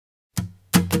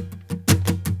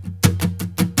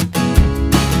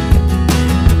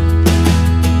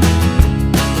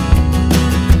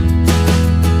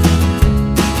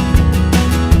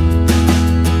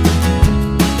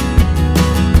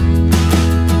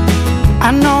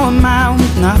I know a man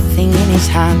with nothing in his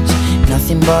hands,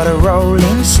 nothing but a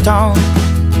rolling stone.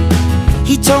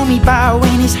 He told me about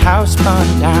when his house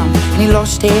burned down and he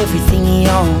lost everything he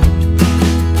owned.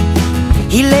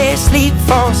 He lay asleep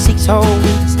for 6 whole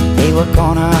weeks. They were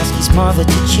gonna ask his mother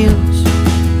to choose.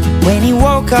 When he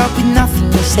woke up with nothing,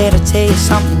 he said, I'll tell you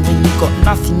something, when you got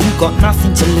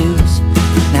nothing to lose.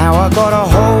 Now I got a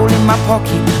hole in my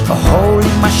pocket, a hole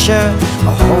in my shirt,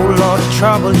 a whole lot of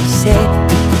trouble, he said.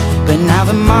 But now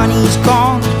the money's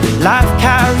gone, life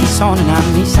carries on, and I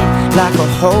miss it like a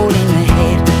hole in the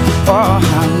head. Oh,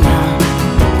 now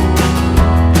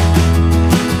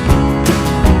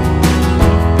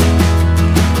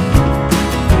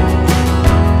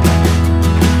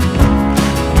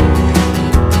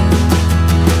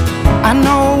I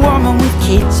know a woman with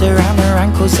kids around her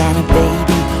ankles and a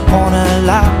baby on her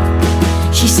lap.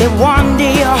 She said one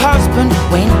day her husband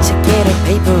went to get a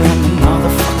paper and the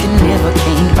motherfucker never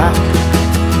came back.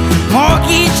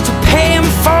 Mortgage to pay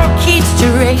and 4 kids to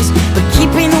raise, but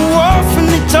keeping the wall from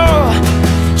the door.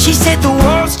 She said the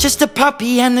wall's just a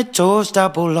puppy and the door's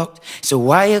double locked, so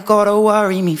why you gotta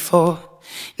worry me for?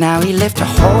 Now he left a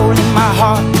hole in my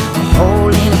heart, a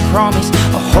hole in a promise,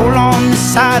 a hole on the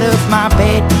side of my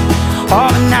bed. Oh,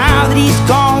 but now that he's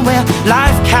gone, well,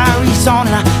 life carries on,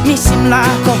 and I miss him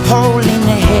like a hole in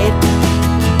the head.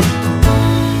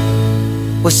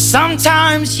 Well,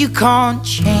 sometimes you can't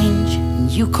change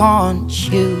and you can't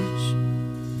choose,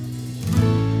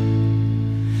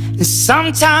 and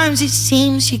sometimes it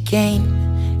seems you gain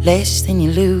less than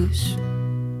you lose.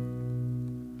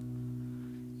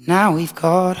 Now we've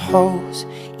got holes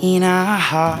in our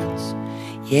hearts,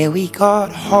 yeah, we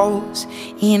got holes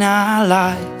in our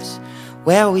lives.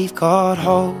 Well, we've got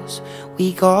holes,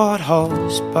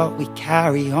 but we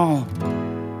carry on.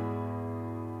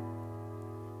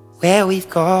 Well, we've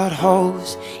got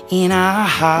holes in our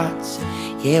hearts,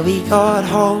 yeah, we got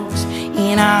holes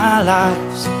in our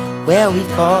lives. Well,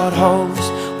 we've got holes,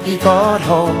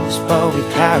 but we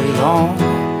carry on.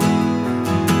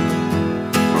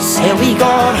 Say we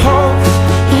got holes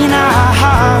in our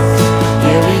hearts,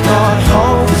 yeah, we got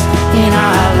holes in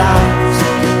our lives.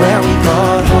 Well, we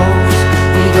got holes,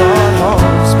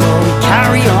 but we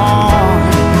carry on.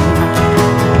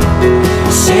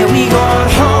 Say we got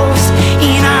holes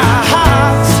in our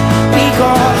hearts, we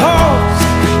got holes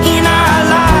in our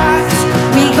lives.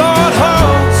 We got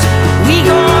holes,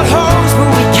 but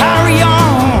we carry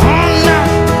on.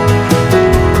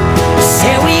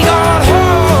 Say we got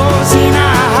holes in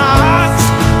our hearts,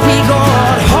 we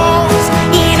got holes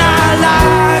in our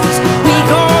lives. We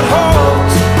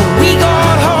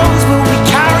got holes, but we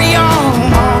carry on.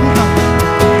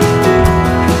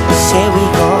 Say we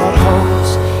got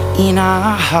holes in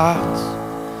our hearts,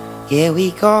 yeah,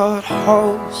 we got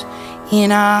holes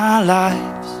in our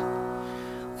lives.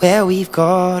 Well, we've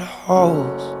got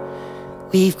holes,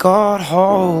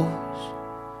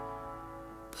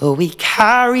 but we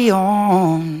carry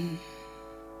on.